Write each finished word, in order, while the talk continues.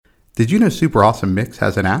Did you know Super Awesome Mix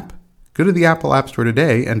has an app? Go to the Apple App Store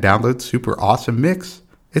today and download Super Awesome Mix.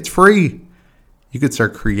 It's free. You could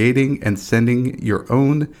start creating and sending your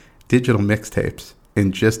own digital mixtapes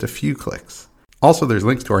in just a few clicks. Also, there's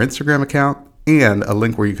links to our Instagram account and a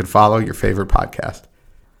link where you can follow your favorite podcast.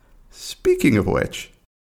 Speaking of which,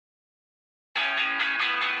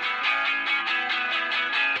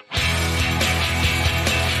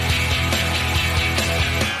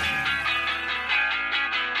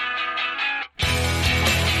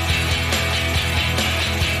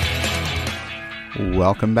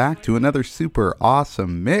 welcome back to another Super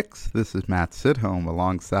Awesome Mix. This is Matt Sidholm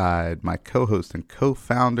alongside my co-host and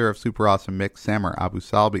co-founder of Super Awesome Mix, Samer Abu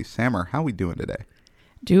Salbi. Samer, how are we doing today?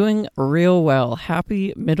 Doing real well.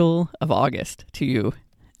 Happy middle of August to you.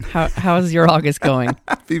 How's your August going?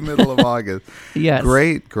 Happy middle of August. Yes.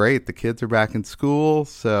 Great. The kids are back in school,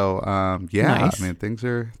 so Nice. I mean things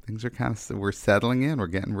are kind of, we're settling in. We're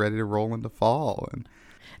getting ready to roll into fall. And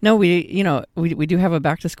No, we do have a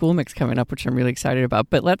back to school mix coming up, which I'm really excited about.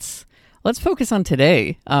 But let's focus on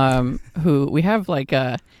today. Who we have I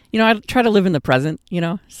try to live in the present.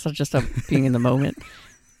 So just being in the moment.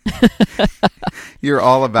 You're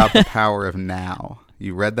all about the power of now.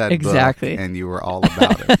 You read that Exactly. book, and you were all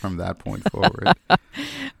about it from that point forward.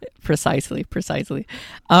 Precisely.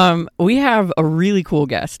 We have a really cool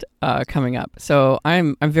guest coming up, so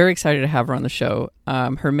I'm very excited to have her on the show.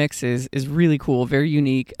 Her mix is really cool, very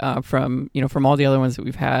unique from all the other ones that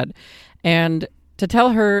we've had, and to tell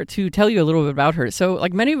you a little bit about her. So,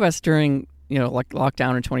 like many of us during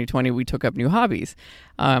lockdown in 2020, we took up new hobbies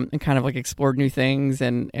and kind of explored new things,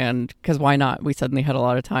 and because why not? We suddenly had a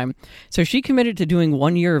lot of time. So she committed to doing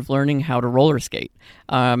 1 year of learning how to roller skate,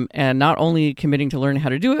 and not only committing to learning how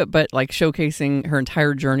to do it, but showcasing her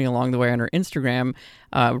entire journey along the way on her Instagram,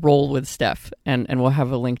 Roll with Steph, and we'll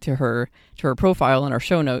have a link to her profile in our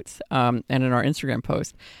show notes and in our Instagram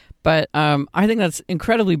post. But I think that's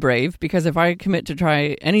incredibly brave, because if I commit to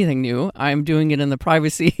try anything new, I'm doing it in the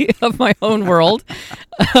privacy of my own world,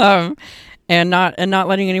 and not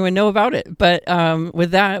letting anyone know about it. But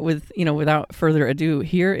without further ado,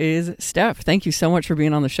 here is Steph. Thank you so much for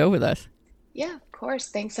being on the show with us. Yeah, of course.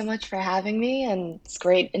 Thanks so much for having me, and it's a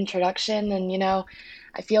great introduction. And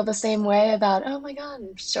I feel the same way about, oh my God,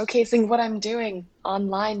 I'm showcasing what I'm doing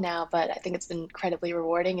online now, but I think it's been incredibly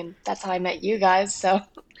rewarding, and that's how I met you guys, so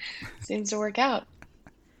seems to work out.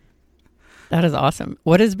 That is awesome.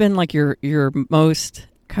 What has been your most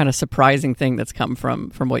kind of surprising thing that's come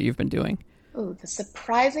from what you've been doing? Ooh, the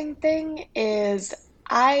surprising thing is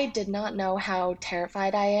I did not know how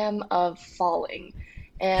terrified I am of falling.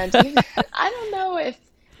 And I don't know if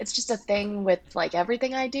it's just a thing with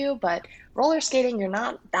everything I do, but roller skating, you're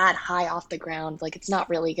not that high off the ground. It's not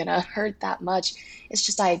really gonna hurt that much. It's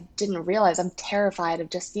just I didn't realize I'm terrified of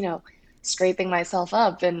just, scraping myself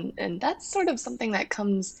up. And that's sort of something that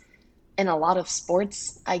comes in a lot of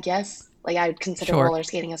sports, I guess. I would consider Sure. roller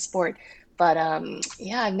skating a sport. But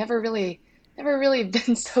yeah, I've never really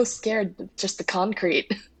been so scared of just the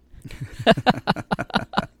concrete.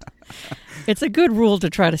 It's a good rule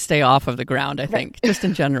to try to stay off of the ground, I think, just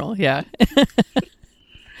in general. Yeah.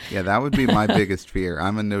 Yeah, that would be my biggest fear.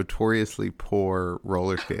 I'm a notoriously poor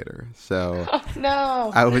roller skater. So Oh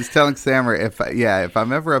no. I was telling Samer, if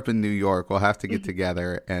I'm ever up in New York, we'll have to get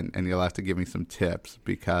together and you'll have to give me some tips,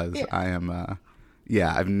 because Yeah. I am,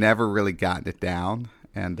 I've never really gotten it down,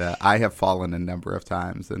 and I have fallen a number of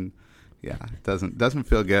times, and it doesn't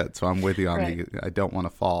feel good. So I'm with you on Right. I don't want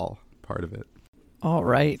to fall part of it. All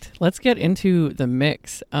right. Let's get into the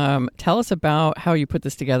mix. Tell us about how you put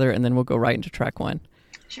this together, and then we'll go right into track one.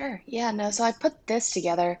 Sure. Yeah, no. So I put this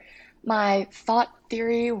together. My thought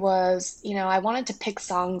theory was, I wanted to pick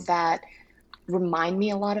songs that remind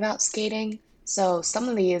me a lot about skating. So some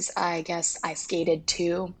of these, I guess, I skated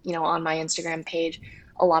too, on my Instagram page.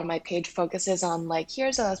 A lot of my page focuses on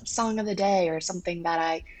here's a song of the day or something that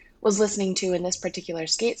I was listening to in this particular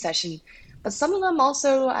skate session. But some of them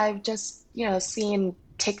also I've just, seen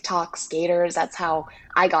TikTok skaters. That's how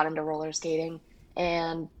I got into roller skating.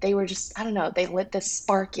 And they were just, I don't know, they lit this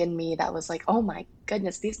spark in me that was like, oh my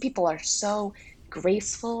goodness, these people are so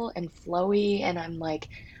graceful and flowy. And I'm like,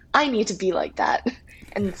 I need to be like that.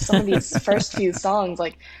 And some of these first few songs,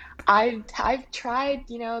 I've tried,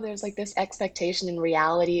 there's this expectation and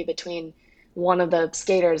reality between one of the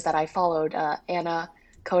skaters that I followed, Anna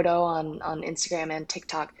Kodo on Instagram and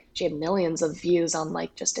TikTok. She had millions of views on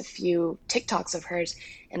just a few TikToks of hers.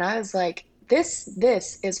 And I was like, this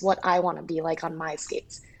is what I want to be like on my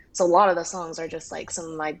skates. So a lot of the songs are just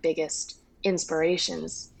some of my biggest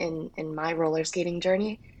inspirations in my roller skating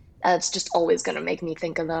journey. It's just always going to make me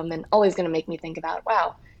think of them, and always going to make me think about,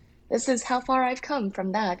 wow, this is how far I've come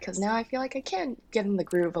from that because now I feel like I can get in the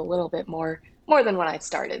groove a little bit more than when I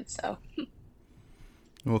started. So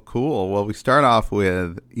Well, cool. Well, we start off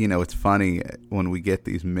with, it's funny when we get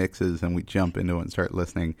these mixes and we jump into it and start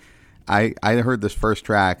listening. I heard this first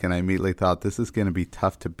track and I immediately thought this is going to be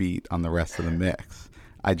tough to beat on the rest of the mix.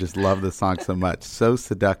 I just love the song so much. So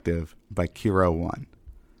Seductive by Kiro One.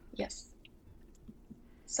 yes.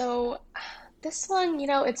 So this one,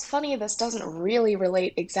 it's funny. This doesn't really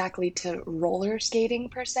relate exactly to roller skating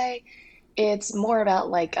per se. It's more about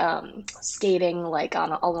like skating like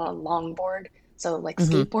on a longboard, so like Hmm.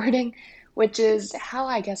 skateboarding, which is how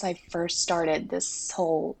I guess I first started this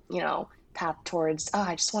whole, path towards, oh,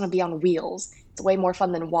 I just want to be on wheels. It's way more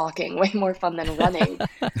fun than walking, way more fun than running.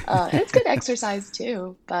 And it's good exercise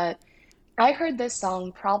too, but I heard this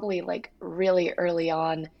song probably like really early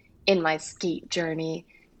on in my skate journey,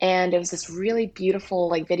 and it was this really beautiful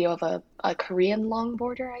like video of a Korean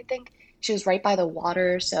longboarder, I think. She was right by the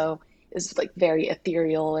water, so it was like very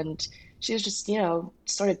ethereal, and she was just,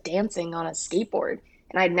 sort of dancing on a skateboard.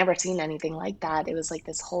 And I'd never seen anything like that. It was like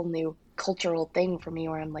this whole new cultural thing for me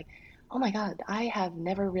where I'm like, oh my God, I have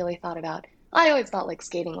never really thought about, I always thought like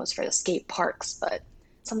skating was for the skate parks, but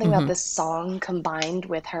something about Hmm. this song combined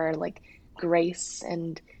with her like grace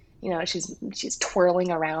and she's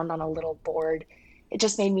twirling around on a little board. It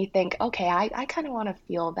just made me think, okay, I kind of want to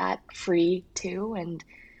feel that free too. And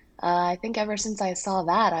I think ever since I saw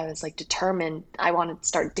that, I was like determined I wanted to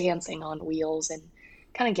start dancing on wheels and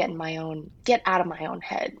kind of get out of my own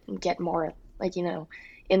head and get more like,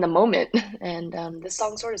 in the moment. And this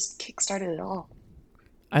song sort of kickstarted it all.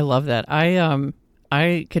 I love that.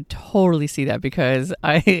 I could totally see that because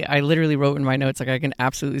I literally wrote in my notes like I can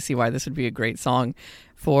absolutely see why this would be a great song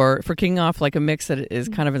for kicking off like a mix that is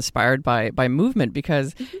kind of inspired by movement,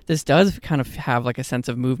 because this does kind of have like a sense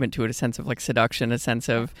of movement to it, a sense of like seduction, a sense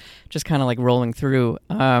of just kind of like rolling through.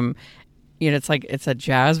 It's a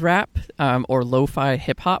jazz rap or lo-fi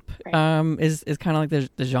hip hop Right. is kind of like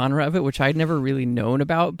the genre of it, which I'd never really known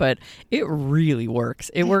about, but it really works.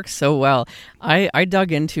 It works so well. I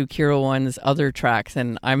dug into Kira One's other tracks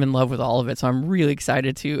and I'm in love with all of it. So I'm really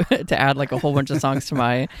excited to to add like a whole bunch of songs to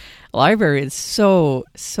my library. It's so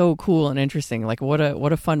cool and interesting. Like what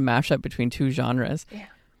a fun mashup between two genres. Yeah.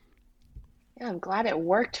 Yeah, I'm glad it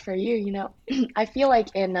worked for you. I feel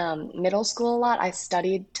like in middle school a lot, I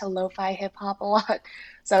studied to lo-fi hip hop a lot.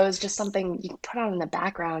 So it was just something you can put on in the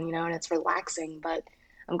background, and it's relaxing. But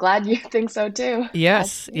I'm glad you think so too.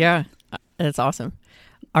 Yes, Yeah. yeah, that's awesome.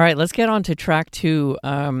 All right, let's get on to track two.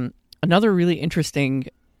 Another really interesting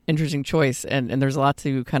choice, and there's a lot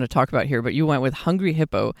to kind of talk about here. But you went with "Hungry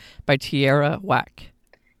Hippo" by Tierra Whack.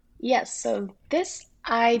 Yes, so this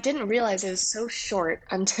I didn't realize it was so short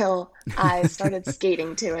until I started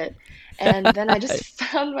skating to it. And then I just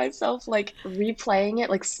found myself like replaying it,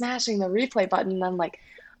 like smashing the replay button. And I'm like,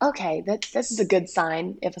 okay, this is a good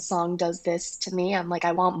sign. If a song does this to me, I'm like,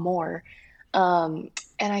 I want more. And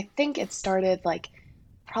I think it started like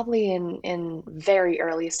probably in very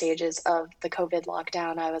early stages of the COVID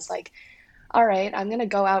lockdown. I was like, all right, I'm gonna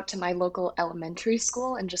go out to my local elementary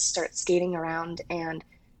school and just start skating around. And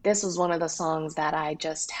this was one of the songs that I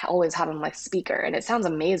just always had on my speaker. And it sounds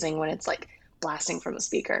amazing when it's like blasting from a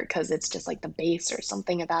speaker because it's just like the bass or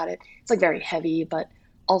something about it. It's like very heavy, but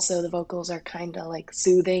also the vocals are kind of like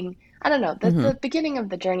soothing. I don't know. The beginning of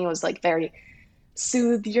the journey was like very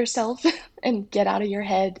soothe yourself and get out of your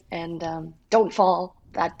head and don't fall.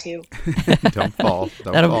 That too. Don't fall.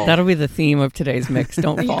 Don't That'll fall. that'll be the theme of today's mix.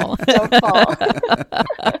 Don't Yeah, fall. don't fall.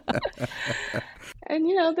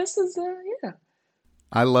 And this is yeah.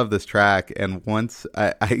 I love this track, and once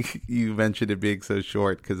you mentioned it being so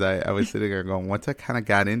short, because I was sitting there going, once I kind of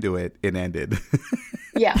got into it, it ended.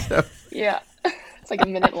 Yeah. Yeah. It's like a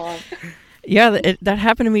minute long. Yeah, that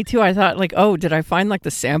happened to me too. I thought like, oh, did I find like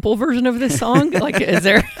the sample version of this song? Like, is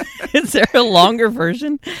there is there a longer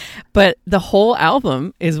version? But the whole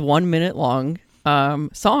album is 1 minute long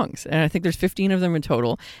songs, and I think there's 15 of them in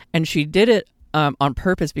total. And she did it on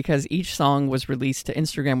purpose because each song was released to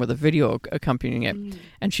Instagram with a video accompanying it,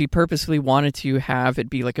 and she purposely wanted to have it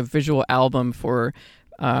be like a visual album for.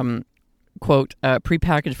 Quote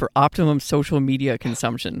prepackaged for optimum social media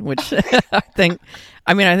consumption, which I think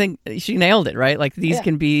she nailed it, right? Like these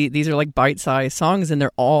Yeah. these are like bite-sized songs and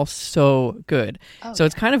they're all so good. Oh, So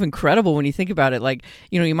it's yeah. kind of incredible when you think about it. Like,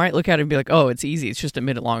 you might look at it and be like, oh, it's easy, it's just a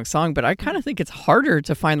minute long song, but I kind of think it's harder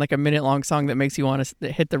to find like a minute long song that makes you want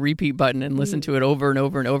to hit the repeat button and listen to it over and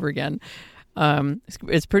over and over again.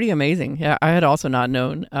 It's pretty amazing. Yeah, I had also not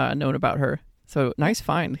known about her, so nice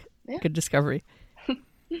find. Yeah. Good discovery.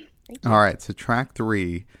 Thank you. All right, so track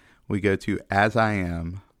 3, we go to As I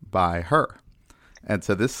Am by her. And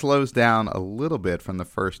so this slows down a little bit from the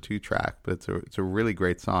first two track, but it's a really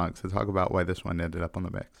great song. So talk about why this one ended up on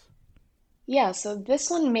the mix. Yeah, so this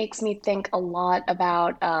one makes me think a lot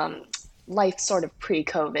about life sort of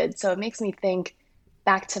pre-COVID. So it makes me think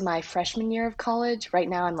back to my freshman year of college. Right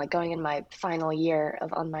now, I'm like going in my final year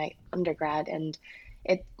of on my undergrad, and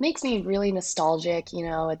it makes me really nostalgic. You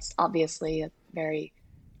know, it's obviously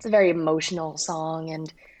it's a very emotional song,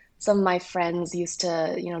 and some of my friends used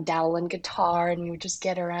to, you know, dabble in guitar, and we would just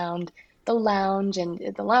get around the lounge,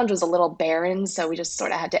 and the lounge was a little barren, so we just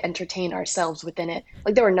sort of had to entertain ourselves within it.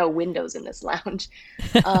 Like there were no windows in this lounge.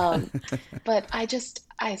 Um, but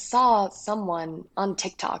I saw someone on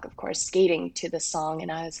TikTok, of course, skating to this song,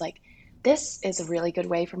 and I was like, this is a really good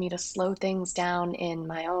way for me to slow things down in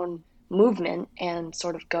my own movement and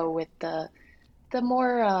sort of go with the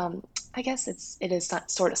more I guess it is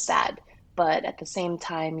not sort of sad, but at the same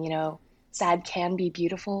time, you know, sad can be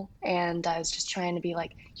beautiful. And I was just trying to be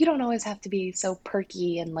like, you don't always have to be so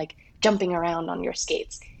perky and like jumping around on your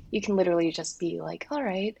skates. You can literally just be like, all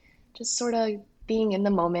right, just sort of being in the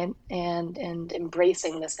moment and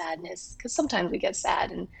embracing the sadness, because sometimes we get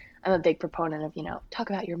sad, and I'm a big proponent of, you know, talk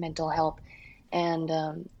about your mental health. And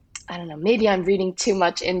I don't know, maybe I'm reading too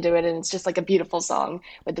much into it and it's just like a beautiful song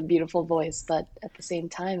with a beautiful voice, but at the same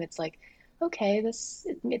time it's like, okay,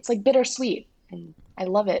 it's like bittersweet, and I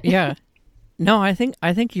love it. Yeah. No, I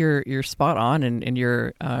think you're spot on in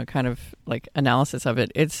your kind of like analysis of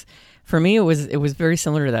it. It's for me it was very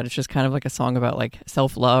similar to that. It's just kind of like a song about like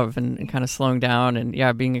self-love and kind of slowing down and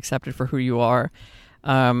yeah, being accepted for who you are.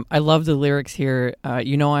 I love the lyrics here.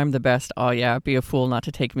 You know I'm the best. Oh yeah, be a fool not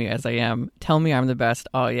to take me as I am. Tell me I'm the best.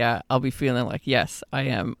 Oh yeah, I'll be feeling like yes, I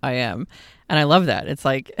am. I am. And I love that. It's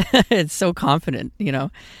like it's so confident, you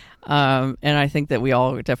know. And I think that we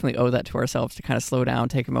all definitely owe that to ourselves to kind of slow down,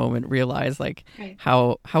 take a moment, realize like Right.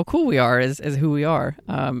 how cool we are as who we are,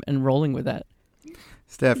 and rolling with that.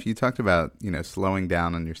 Steph, you talked about, slowing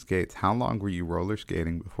down on your skates. How long were you roller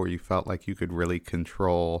skating before you felt like you could really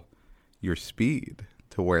control your speed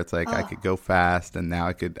to where it's like I could go fast and now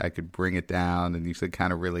I could bring it down and you could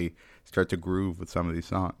kind of really start to groove with some of these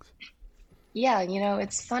songs? Yeah,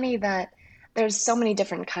 it's funny that there's so many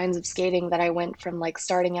different kinds of skating that I went from like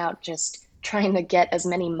starting out just trying to get as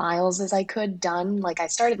many miles as I could done. Like I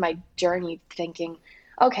started my journey thinking,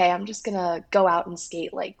 okay, I'm just gonna go out and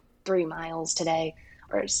skate like 3 miles today,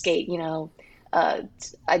 or skate, I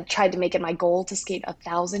tried to make it my goal to skate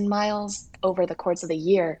 1,000 miles over the course of the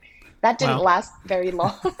year. That didn't Wow. last very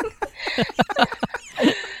long.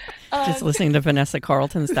 Just Um, listening to Vanessa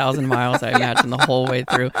Carlton's 1,000 Miles, I imagine the whole way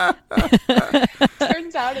through.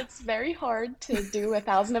 Turns out it's very hard to do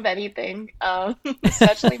 1,000 of anything,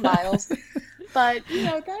 especially miles. But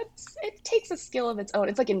it takes a skill of its own.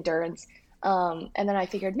 It's like endurance. And then I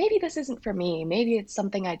figured maybe this isn't for me. Maybe it's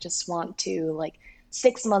something I just want to like.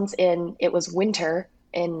 6 months in, it was winter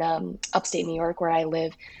in upstate New York where I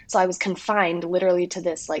live. So I was confined literally to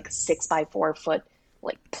this like 6 by 4 foot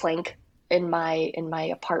like plank in my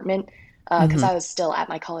apartment, because Hmm. I was still at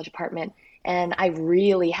my college apartment. And I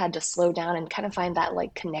really had to slow down and kind of find that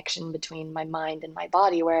like connection between my mind and my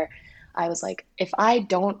body, where I was like, if I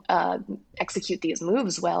don't execute these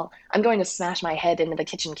moves well, I'm going to smash my head into the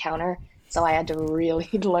kitchen counter. So I had to really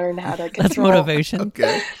learn how to That's control. motivation.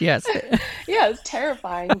 Okay. Yes. Yeah, it's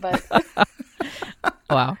terrifying, but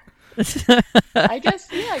Wow. I guess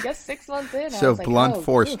 6 months in, I So was like, blunt oh,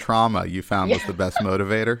 force ooh. trauma you found was Yeah. the best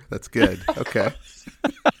motivator? That's good. Okay.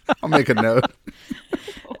 I'll make a note.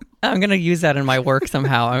 I'm going to use that in my work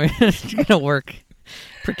somehow. I'm going to work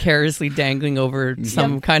precariously dangling over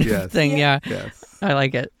some kind of Yes. thing. Yeah, Yes. I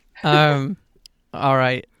like it. All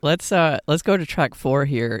right, let's go to track 4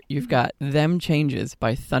 here. You've got "Them Changes"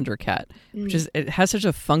 by Thundercat, which is it has such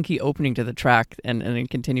a funky opening to the track, and it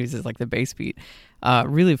continues as like the bass beat.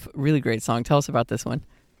 Really, really great song. Tell us about this one.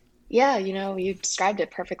 Yeah, you described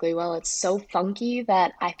it perfectly well. It's so funky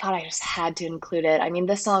that I thought I just had to include it. I mean,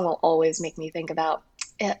 this song will always make me think about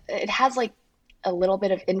it. It has like a little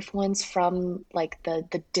bit of influence from like the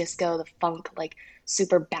disco, the funk, like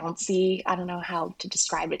super bouncy. I don't know how to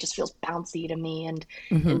describe it. It just feels bouncy to me, and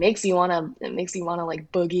Hmm. it makes you wanna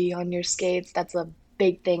like boogie on your skates. That's a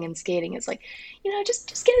big thing in skating. It's like,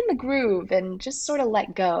 just get in the groove and just sort of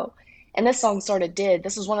let go. And this song sort of did.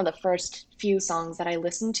 This was one of the first few songs that I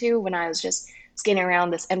listened to when I was just skating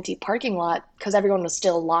around this empty parking lot because everyone was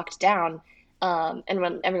still locked down. And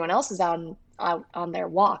when everyone else is out on their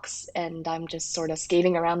walks and I'm just sort of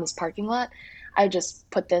skating around this parking lot, I just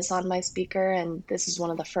put this on my speaker. And this is one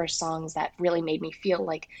of the first songs that really made me feel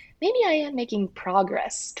like maybe I am making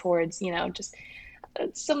progress towards, just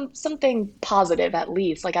something positive at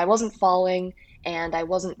least. Like I wasn't falling and I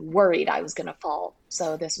wasn't worried I was gonna fall.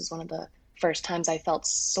 So this was one of the first times I felt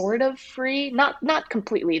sort of free. Not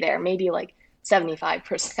completely there, maybe like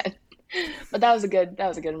 75%. But that was a good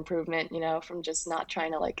improvement, from just not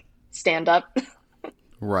trying to like stand up.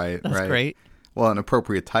 Right, That's right. great. Well, an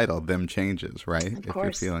appropriate title, Them Changes, right? Of If you're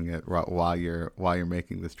course. feeling it while you're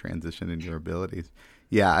making this transition in your abilities.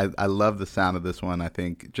 Yeah, I love the sound of this one. I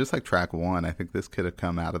think just like track one, I think this could have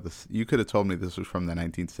come out of this. You could have told me this was from the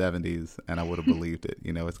 1970s, and I would have believed it.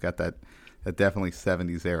 It's got that definitely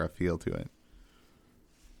 70s era feel to it.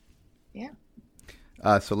 Yeah.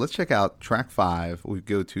 So let's check out track five. We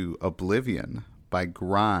go to Oblivion by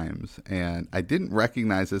Grimes. And I didn't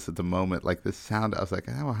recognize this at the moment. Like this sound, I was like,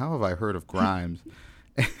 how have I heard of Grimes?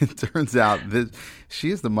 And it turns out that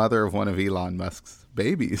she is the mother of one of Elon Musk's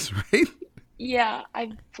babies, right? Yeah,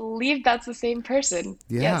 I believe that's the same person.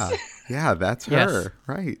 Yeah. Yes. Yeah, that's Yes. her.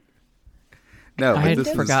 Right. No, I but had this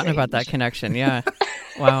was forgotten about that strange. connection. Yeah.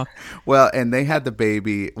 Wow. well, and they had the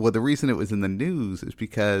baby. Well, the reason it was in the news is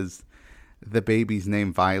because the baby's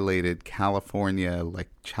name violated California like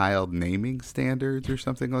child naming standards or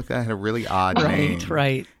something like that. It had a really odd name.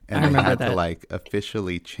 Right. And I they remember had to that. like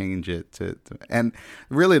officially change it and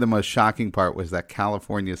really the most shocking part was that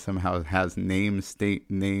California somehow has name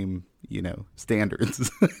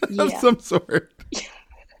standards of Yeah. some sort.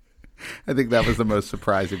 I think that was the most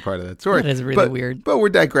surprising part of that story. That is really but, weird. But we're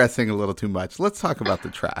digressing a little too much. Let's talk about the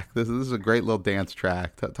track. This is a great little dance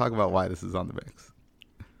track. Talk about why this is on the mix.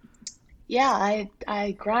 Yeah,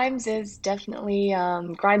 I Grimes is definitely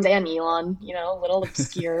Grimes and Elon, a little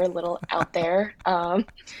obscure, a little out there. Kind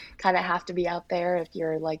of have to be out there if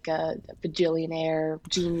you're like a bajillionaire,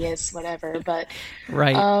 genius, whatever. But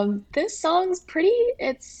Right. this song's pretty.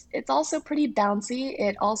 It's also pretty bouncy.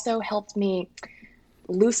 It also helped me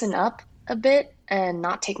loosen up a bit and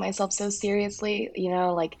not take myself so seriously.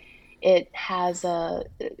 Like it also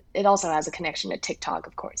has a connection to TikTok,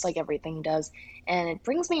 of course, like everything does. And it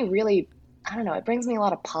brings me really, I don't know, it brings me a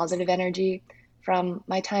lot of positive energy from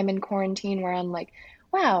my time in quarantine where I'm like,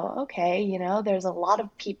 wow, okay, um, there's a lot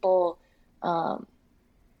of people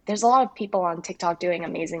on TikTok doing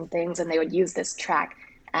amazing things, and they would use this track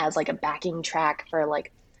as like a backing track for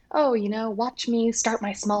like, oh, watch me start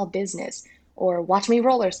my small business, or watch me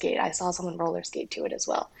roller skate. I saw someone roller skate to it as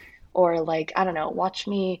well. Or like, I don't know, watch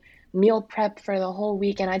me meal prep for the whole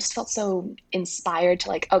week. And I just felt so inspired to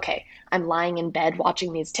like, okay, I'm lying in bed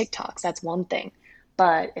watching these TikToks. That's one thing.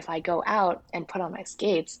 But if I go out and put on my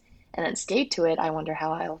skates and then skate to it, I wonder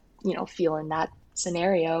how I'll, feel in that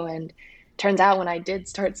scenario. And turns out when I did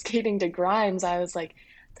start skating to Grimes, I was like,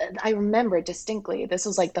 I remember distinctly. This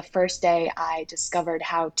was like the first day I discovered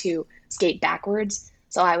how to skate backwards.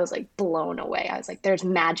 So I was like blown away. I was like, there's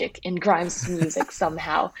magic in Grimes' music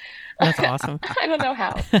somehow. That's awesome. I don't know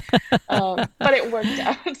how, but it worked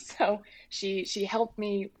out. So she helped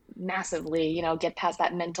me massively, get past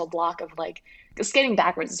that mental block of like, 'cause skating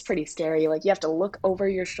backwards is pretty scary. Like you have to look over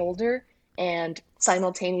your shoulder and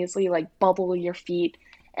simultaneously like bubble your feet,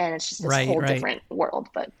 and it's just this Right, whole right. different world.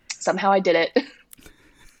 But somehow I did it.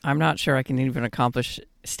 I'm not sure I can even accomplish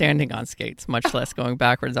standing on skates, much less going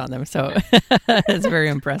backwards on them. So it's very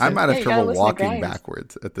impressive. I might have Yeah, you gotta trouble listen to walking Grimes.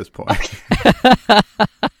 backwards at this point.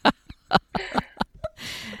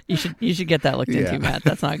 You should get that looked Yeah. into, Matt.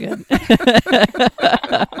 That's not good.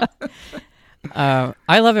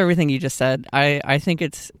 I love everything you just said. I think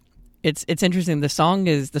it's interesting. The song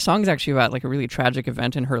is actually about like a really tragic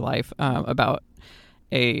event in her life, about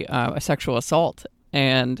a sexual assault,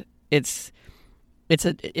 and it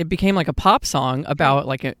became like a pop song about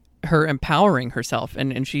like her empowering herself,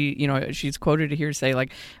 and she, she's quoted here say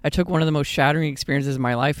like, I took one of the most shattering experiences of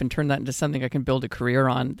my life and turned that into something I can build a career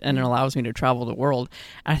on, and it allows me to travel the world.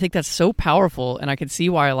 And I think that's so powerful, and I could see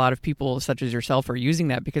why a lot of people such as yourself are using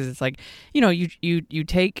that, because it's like, you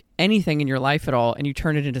take anything in your life at all and you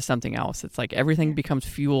turn it into something else. It's like everything becomes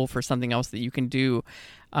fuel for something else that you can do.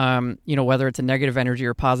 Whether it's a negative energy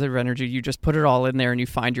or positive energy, you just put it all in there and you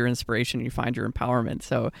find your inspiration, you find your empowerment.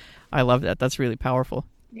 So I love that. That's really powerful.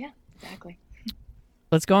 Yeah, exactly.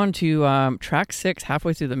 Let's go on to track 6.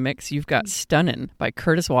 Halfway through the mix, you've got Stunnin' by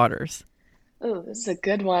Curtis Waters. Oh, this is a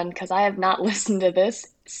good one because I have not listened to this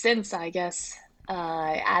since I guess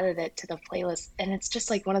I added it to the playlist. And it's just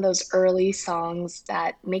like one of those early songs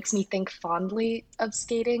that makes me think fondly of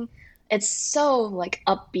skating. It's so like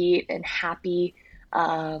upbeat and happy.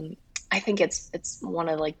 I think it's one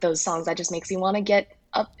of like those songs that just makes me want to get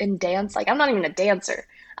up and dance. Like I'm not even a dancer.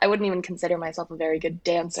 I wouldn't even consider myself a very good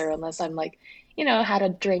dancer unless I'm like had a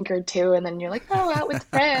drink or two, and then you're like, oh, out with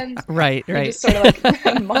friends. Right, You right. just sort of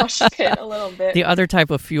like mosh pit a little bit. The other type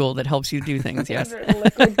of fuel that helps you do things, yes.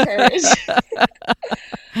 Liquid courage.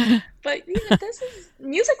 But this is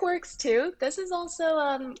music works too. This is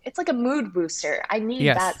also it's like a mood booster. I need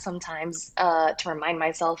Yes. that sometimes to remind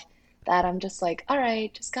myself that I'm just like, all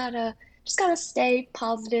right, just gotta stay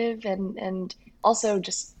positive and also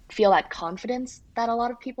just feel that confidence that a lot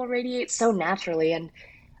of people radiate so naturally. And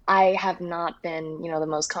I have not been, the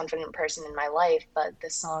most confident person in my life, but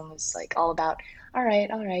this song is like all about, all right,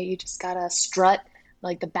 you just gotta strut.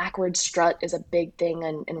 Like the backward strut is a big thing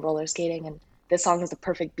in roller skating, and this song is the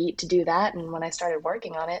perfect beat to do that. And when I started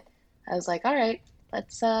working on it, I was like, all right,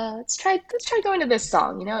 let's try going to this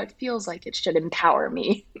song. It feels like it should empower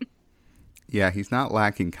me. Yeah, he's not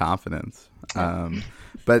lacking confidence.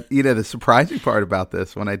 But the surprising part about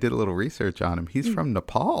this, when I did a little research on him, he's from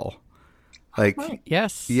Nepal. Like, Right.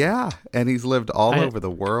 Yes. yeah, and he's lived all I- over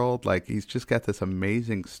the world. Like, he's just got this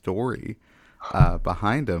amazing story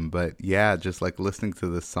behind him. But yeah, just like listening to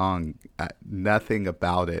this song, nothing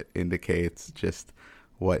about it indicates just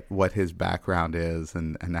what his background is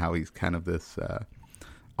and how he's kind of this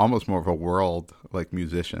almost more of a world like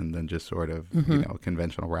musician than just sort of a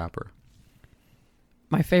conventional rapper.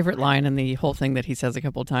 My favorite line in the whole thing that he says a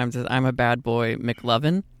couple of times is "I'm a bad boy,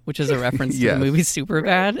 McLovin," which is a reference to Yes. the movie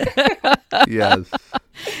Superbad. Yes.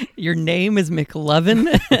 Your name is McLovin.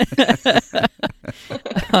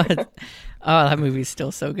 Oh, that movie's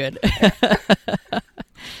still so good.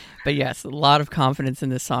 But yes, a lot of confidence in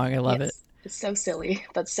this song. I love it. Yes. It's so silly,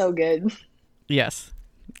 but so good. Yes.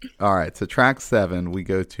 All right, so track 7, we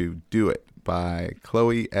go to "Do It" by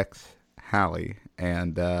Chloe X Halle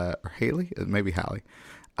and or Haley, maybe Halle,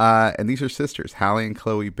 and these are sisters, Halle and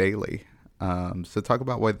Chloe Bailey. So talk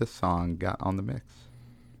about why this song got on the mix.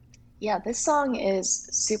 Yeah, this song is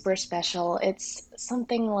super special. It's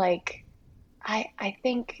something like I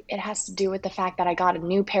think it has to do with the fact that I got a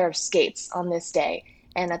new pair of skates on this day.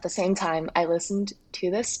 And at the same time, I listened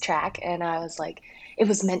to this track and I was like, it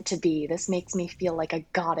was meant to be. This makes me feel like a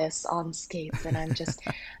goddess on skates. And I'm just,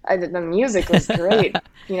 the music was great,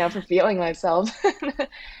 for feeling myself.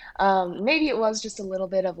 Maybe it was just a little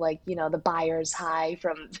bit of like, the buyer's high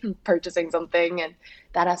from purchasing something, and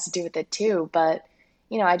that has to do with it too. But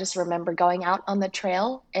I just remember going out on the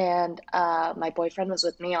trail, and my boyfriend was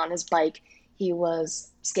with me on his bike. He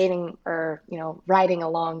was skating or, riding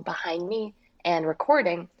along behind me and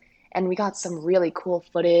recording. And we got some really cool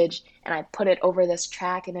footage, and I put it over this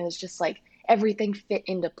track, and it was just like everything fit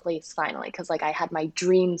into place finally. Because like I had my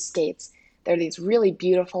dream skates. They're these really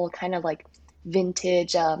beautiful kind of like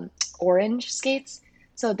vintage orange skates.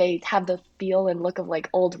 So they have the feel and look of like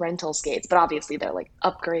old rental skates, but obviously they're like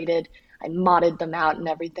upgraded. I modded them out and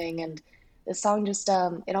everything. And this song just,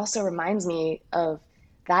 it also reminds me of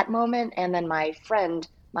that moment. And then my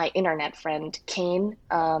internet friend, Kane,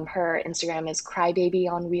 her Instagram is Crybaby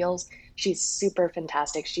on Wheels. She's super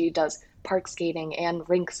fantastic. She does park skating and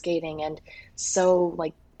rink skating and so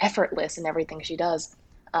like effortless in everything she does.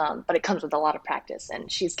 But it comes with a lot of practice.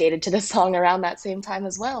 And she skated to this song around that same time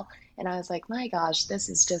as well. And I was like, my gosh, this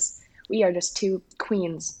is just, we are just two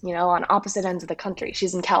queens, on opposite ends of the country.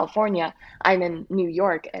 She's in California, I'm in New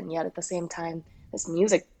York, and yet at the same time, this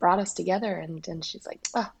music brought us together. And she's like,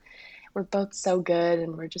 oh, we're both so good,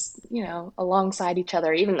 and we're just, alongside each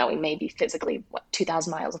other, even though we may be physically,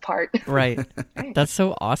 2,000 miles apart. Right. That's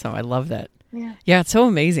so awesome. I love that. Yeah. Yeah, it's so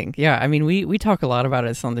amazing. Yeah, I mean, we talk a lot about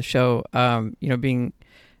this on the show, being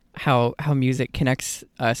how music connects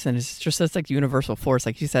us, and it's just this like universal force.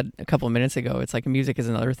 Like you said a couple of minutes ago, it's like music is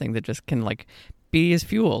another thing that just can like be as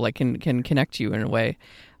fuel, like can connect you in a way,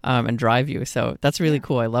 and drive you. So that's really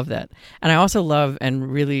cool. I love that. And I also love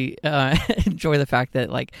and really enjoy the fact that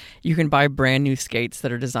like you can buy brand new skates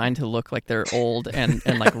that are designed to look like they're old and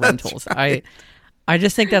like rentals. Right. I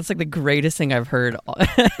just think that's like the greatest thing I've heard.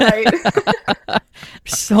 Right.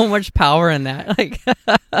 So much power in that. Like,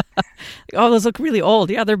 oh, those look really old.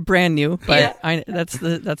 Yeah, they're brand new, but Yeah. that's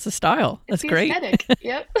the style. That's It's the great. aesthetic.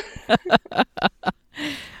 Yep.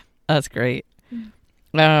 That's great.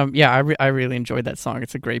 Yeah, I really enjoyed that song.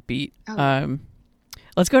 It's a great beat. Oh.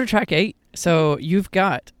 Let's go to track 8. So you've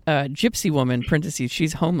got Gypsy Woman, parentheses,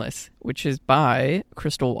 She's Homeless, which is by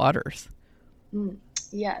Crystal Waters.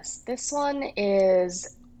 Yes, this one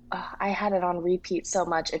is. I had it on repeat so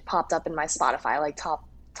much it popped up in my Spotify, like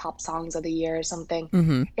top songs of the year or something.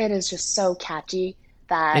 Mm-hmm. It is just so catchy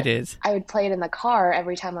that It is. I would play it in the car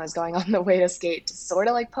every time I was going on the way to skate to sort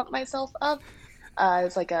of like pump myself up.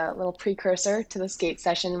 It's like a little precursor to the skate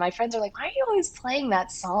session. And my friends are like, "Why are you always playing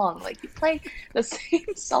that song? Like you play the same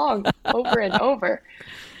song over and over."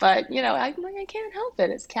 But I'm like, I can't help it.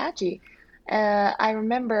 It's catchy. I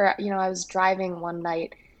remember, I was driving one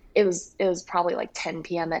night. It was probably like 10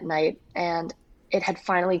 p.m. at night, and it had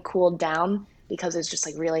finally cooled down because it was just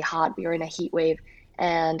like really hot. We were in a heat wave,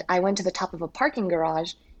 and I went to the top of a parking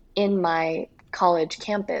garage in my college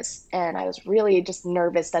campus, and I was really just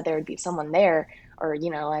nervous that there would be someone there, or I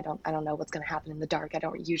don't know what's going to happen in the dark. I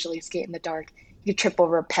don't usually skate in the dark. You trip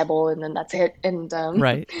over a pebble, and then that's it. And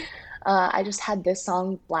Right. I just had this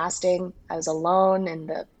song blasting. I was alone in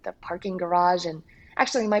the parking garage, and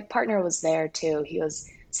actually my partner was there too. He was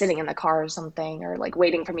sitting in the car or something, or like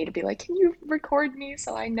waiting for me to be like, "Can you record me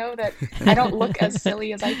so I know that I don't look as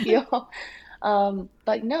silly as I feel?"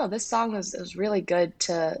 But no, this song was really good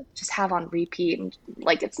to just have on repeat, and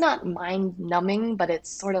like it's not mind numbing, but it's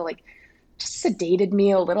sort of like just sedated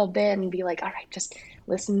me a little bit, and be like, all right, just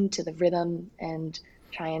listen to the rhythm and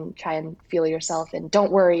try and feel yourself, and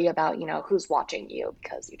don't worry about who's watching you,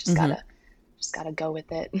 because you just gotta go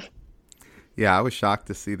with it. Yeah, I was shocked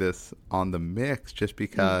to see this on the mix just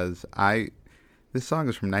because this song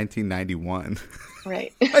is from 1991.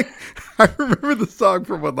 Right. Like, I remember the song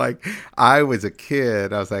from when like I was a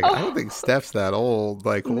kid. I was like, I don't Oh, think Steph's that old.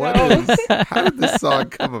 Like, no. how did this song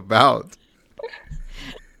come about?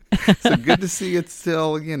 So good to see it's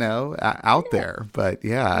still, out there. But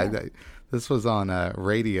yeah, Yeah. this was on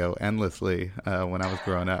radio endlessly when I was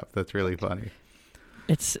growing up. That's really funny.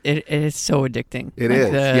 It is so addicting. It Like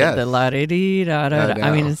is, yes. the la di di da da. I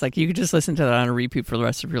I mean, know. it's like you could just listen to that on a repeat for the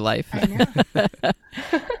rest of your life. I know.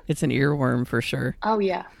 It's an earworm for sure. Oh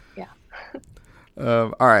yeah. Yeah.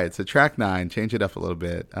 All right, so track 9, change it up a little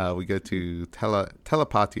bit. We go to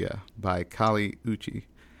Telepatia by Kali Uchi.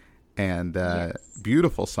 And Yes.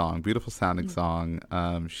 beautiful song, beautiful sounding song.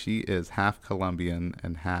 She is half Colombian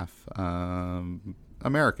and half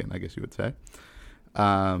American, I guess you would say.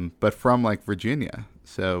 But from like Virginia.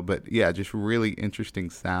 So, but yeah, just really interesting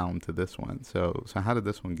sound to this one. So how did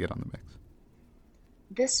this one get on the mix?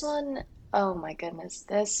 This one, oh my goodness.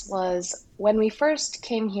 This was when we first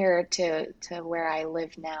came here to where I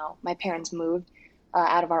live now. My parents moved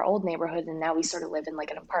out of our old neighborhood, and now we sort of live in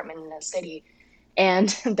like an apartment in a city. And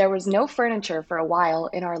there was no furniture for a while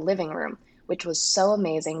in our living room, which was so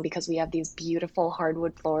amazing because we have these beautiful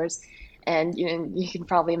hardwood floors. And you can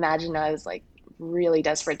probably imagine I was like really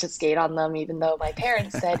desperate to skate on them, even though my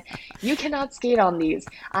parents said, "You cannot skate on these.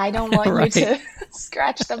 I don't want you Right. to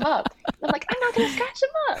scratch them up." And I'm like, "I'm not going to scratch them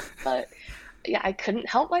up." But yeah, I couldn't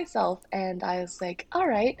help myself. And I was like, all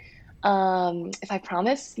right, if I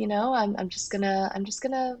promise, I'm just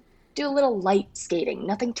gonna do a little light skating,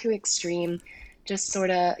 nothing too extreme. Just sort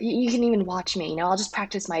of, you can even watch me, I'll just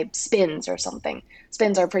practice my spins or something.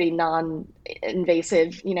 Spins are pretty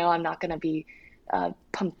non-invasive, I'm not gonna be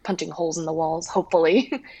punching holes in the walls,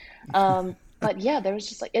 hopefully. But yeah, there was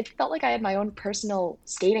just like, it felt like I had my own personal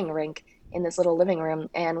skating rink in this little living room.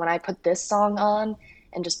 And when I put this song on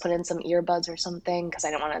and just put in some earbuds or something, because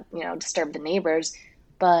I don't want to, disturb the neighbors,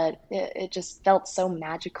 but it just felt so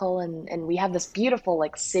magical. And we have this beautiful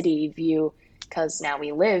like city view because now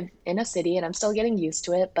we live in a city and I'm still getting used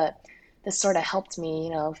to it. But this sort of helped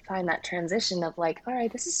me, find that transition of like, all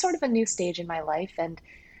right, this is sort of a new stage in my life. And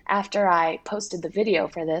after I posted the video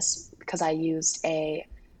for this, because I used a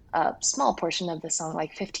small portion of the song,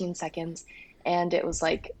 like 15 seconds, and it was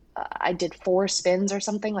like I did 4 spins or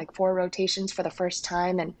something, like 4 rotations for the first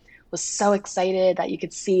time, and was so excited that you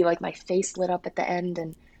could see like my face lit up at the end.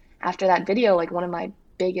 And after that video, like one of my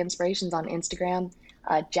big inspirations on Instagram,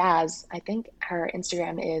 Jazz, I think her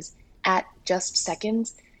Instagram is at just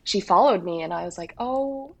seconds. She followed me, and I was like,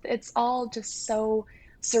 oh, it's all just so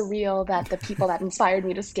surreal that the people that inspired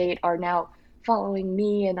me to skate are now following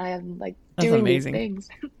me, and I am like That's doing these amazing. things.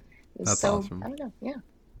 That's So awesome. I don't know.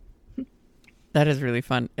 Yeah. That is really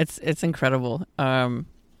fun. It's incredible.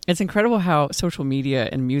 It's incredible how social media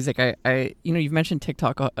and music. You've mentioned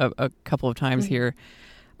TikTok a couple of times Mhm. here.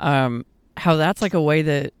 How that's like a way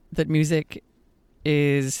that music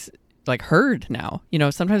is like heard now.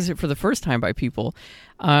 Sometimes for the first time by people.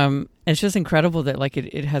 It's just incredible that like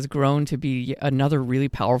it has grown to be another really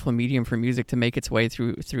powerful medium for music to make its way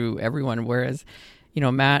through everyone. Whereas,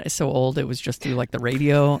 Matt is so old, it was just through like the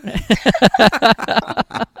radio.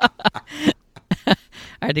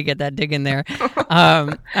 I had to get that dig in there.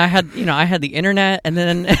 I had the internet, and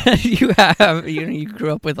then you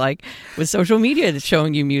grew up with social media that's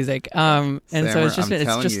showing you music. And so Sammer, I'm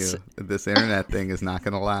telling just you, this internet thing is not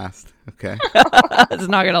going to last. Okay, it's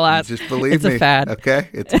not gonna last. just believe It's me. a fad. Okay,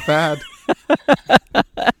 it's a fad.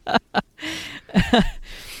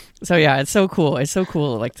 So yeah, it's so cool. It's so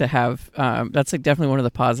cool, like to have. That's like definitely one of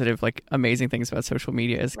the positive, like amazing things about social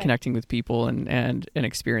media is connecting with people and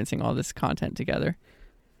experiencing all this content together.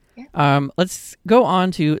 Yeah. Let's go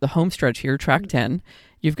on to the home stretch here, track 10.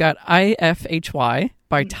 You've got IFHY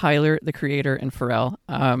by Tyler, the Creator, and Pharrell.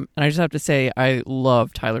 And I just have to say, I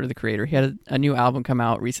love Tyler, the Creator. He had a new album come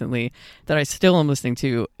out recently that I still am listening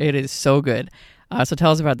to. It is so good. So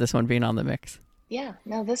tell us about this one being on the mix. Yeah,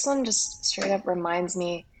 no, this one just straight up reminds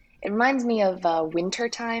me. It reminds me of winter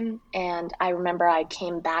time, and I remember I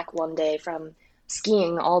came back one day from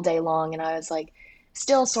skiing all day long, and I was like,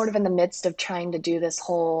 still sort of in the midst of trying to do this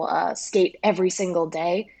whole skate every single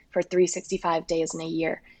day for 365 days in a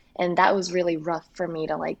year, and that was really rough for me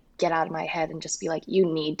to like get out of my head and just be like, you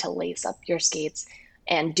need to lace up your skates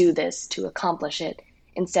and do this to accomplish it,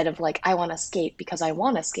 instead of like, I want to skate because I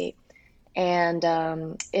want to skate. And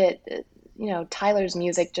Tyler's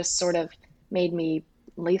music just sort of made me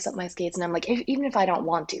lace up my skates, and I'm like, even if I don't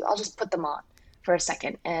want to, I'll just put them on for a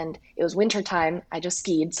second. And it was winter time. I just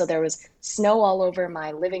skied, so there was snow all over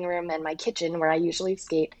my living room and my kitchen where I usually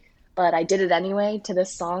skate, but I did it anyway to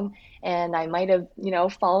this song, and I might have,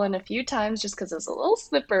 fallen a few times just because it was a little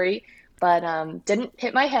slippery, but didn't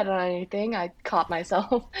hit my head on anything. I caught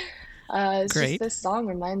myself. It's Great. just this song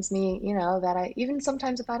reminds me, that I, even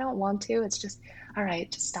sometimes if I don't want to, it's just, all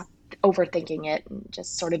right, just stop overthinking it and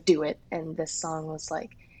just sort of do it. And this song was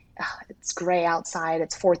like, it's gray outside,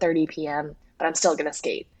 it's 4:30 p.m., but I'm still gonna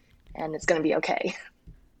skate, and it's gonna be okay.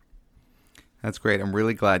 That's great. I'm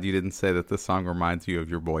really glad you didn't say that this song reminds you of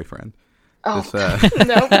your boyfriend. Oh, This,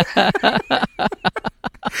 nope.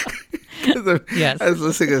 Yes. I was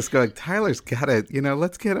listening to this going, Tyler's got it.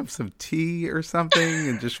 Let's get him some tea or something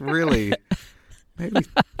and just really maybe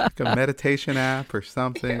like a meditation app or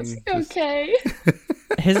something. It's okay.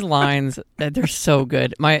 His lines, they're so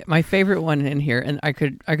good. My favorite one in here, and I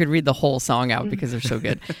could read the whole song out because they're so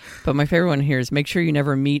good, but my favorite one here is make sure you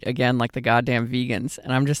never meet again like the goddamn vegans.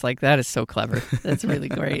 And I'm just like, that is so clever. That's really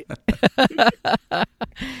great.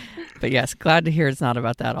 But yes, glad to hear it's not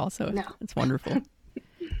about that also. No. It's wonderful.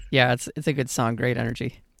 Yeah, it's a good song. Great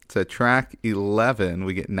energy. So track 11,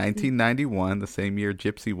 we get 1991, the same year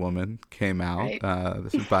Gypsy Woman came out. Right.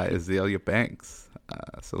 This is by Azalea Banks.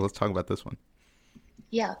 So let's talk about this one.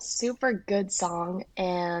 Yeah, super good song.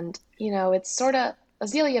 And, it's sort of,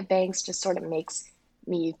 Azealia Banks just sort of makes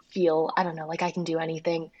me feel, I don't know, like I can do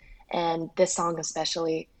anything. And this song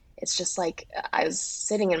especially, it's just like I was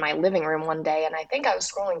sitting in my living room one day, and I think I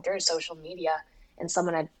was scrolling through social media, and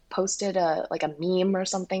someone had posted a meme or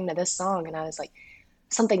something to this song. And I was like,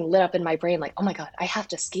 something lit up in my brain, like, oh my God, I have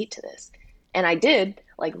to skate to this. And I did,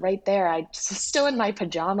 like right there. I was still in my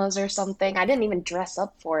pajamas or something. I didn't even dress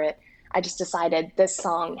up for it. I just decided this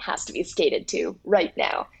song has to be skated to right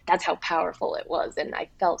now. That's how powerful it was. And I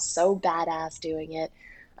felt so badass doing it.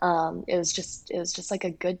 It was just like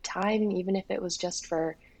a good time, even if it was just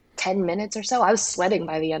for 10 minutes or so. I was sweating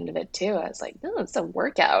by the end of it too. I was like, no, it's a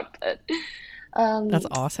workout, but That's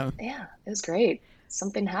awesome. yeah, it was great.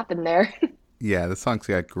 Something happened there. Yeah, the song's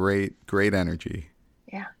got great energy.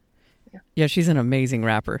 Yeah. Yeah, she's an amazing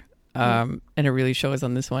rapper. And it really shows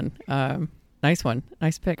on this one. Nice one.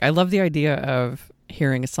 Nice pick. I love the idea of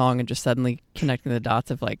hearing a song and just suddenly connecting the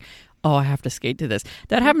dots of like, oh, I have to skate to this.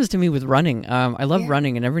 That happens to me with running. I love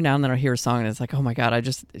running, and every now and then I hear a song and it's like, oh my God, I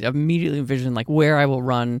just immediately envision like where I will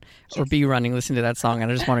run or be running, listening to that song,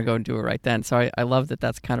 and I just want to go and do it right then. So I love that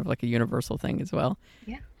that's kind of like a universal thing as well.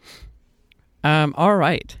 Yeah. All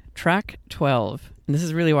right. Track 12. And this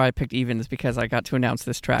is really why I picked Evens, because I got to announce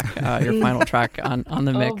this track, your final track on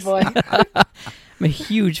the mix. Oh boy. I'm a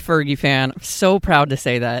huge Fergie fan. I'm so proud to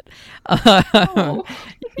say that. Oh.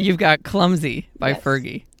 You've got Clumsy by Yes.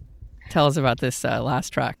 Fergie. Tell us about this last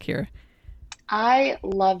track here. I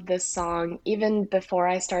love this song. Even before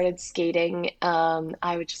I started skating,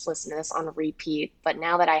 I would just listen to this on repeat. But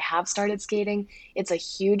now that I have started skating, it's a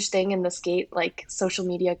huge thing in the skate like social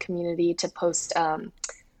media community to post.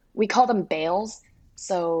 We call them bails.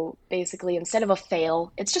 So basically, instead of a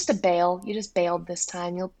fail, it's just a bail. You just bailed this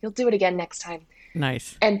time. You'll do it again next time.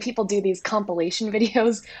 Nice. And people do these compilation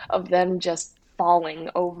videos of them just falling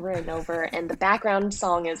over and over, and the background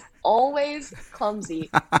song is always Clumsy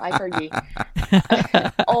by Fergie.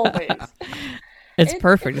 Always. It's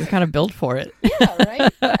perfect. It's kind of built for it. Yeah,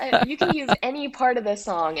 right? You can use any part of this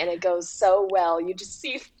song and it goes so well. You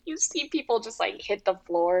see people just like hit the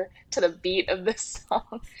floor to the beat of this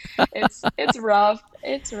song. It's rough.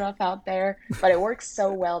 It's rough out there, but it works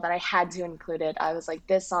so well that I had to include it. I was like,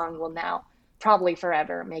 this song will now probably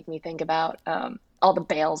forever make me think about all the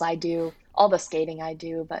bails I do, all the skating I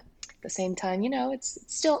do, but at the same time, it's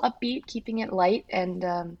still upbeat, keeping it light.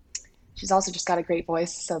 And she's also just got a great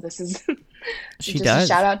voice. So this is She just does. a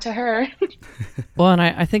shout out to her. Well, and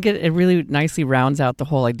I think it really nicely rounds out the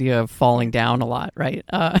whole idea of falling down a lot, right?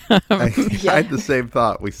 I had the same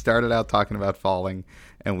thought. We started out talking about falling,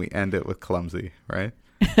 and we end it with clumsy, right?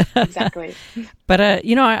 Exactly. But,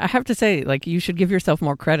 I have to say, like, you should give yourself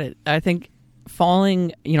more credit. I think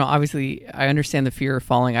falling, obviously I understand the fear of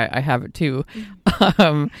falling. I have it too.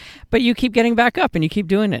 But you keep getting back up and you keep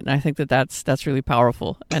doing it. And I think that's really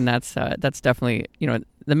powerful. And that's definitely,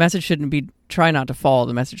 the message shouldn't be try not to fall.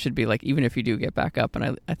 The message should be like, even if you do get back up.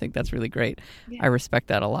 And I think that's really great. Yeah. I respect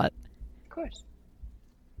that a lot. Of course.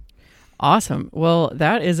 Awesome. Well,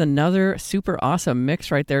 that is another super awesome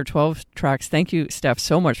mix right there. 12 tracks. Thank you, Steph,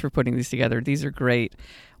 so much for putting these together. These are great.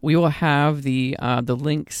 We will have the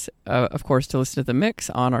links, of course, to listen to the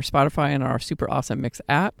mix on our Spotify and our Super Awesome Mix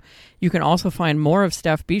app. You can also find more of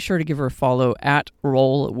Steph. Be sure to give her a follow at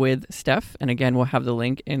Roll with Steph. And again, we'll have the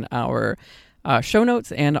link in our show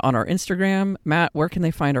notes and on our Instagram. Matt, where can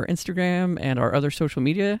they find our Instagram and our other social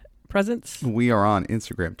media presence? We are on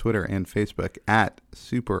Instagram, Twitter, and Facebook at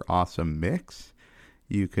Super Awesome Mix.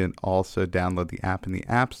 You can also download the app in the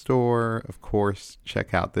App Store. Of course,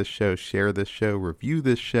 check out this show, share this show, review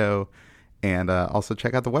this show, and also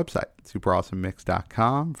check out the website,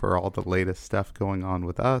 superawesomemix.com, for all the latest stuff going on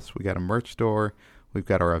with us. We got a merch store. We've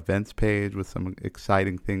got our events page with some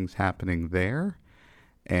exciting things happening there.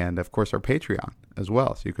 And, of course, our Patreon as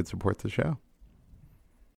well, so you could support the show.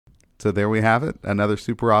 So there we have it, another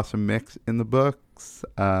super awesome mix in the books.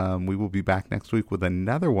 We will be back next week with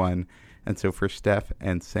another one. And so for Steph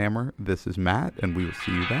and Samer, this is Matt, and we will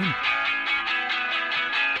see you then.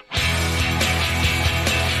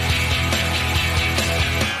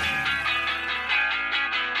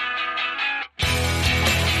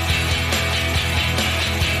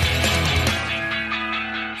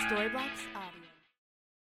 Storyblocks Audio.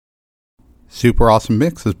 Super Awesome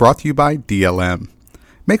Mix is brought to you by DLM.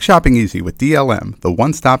 Make shopping easy with DLM, the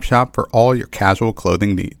one-stop shop for all your casual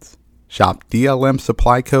clothing needs. Shop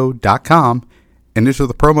DLMSupplyCo.com and enter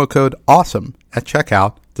the promo code AWESOME at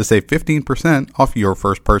checkout to save 15% off your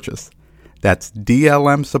first purchase. That's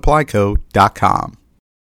DLMSupplyCo.com.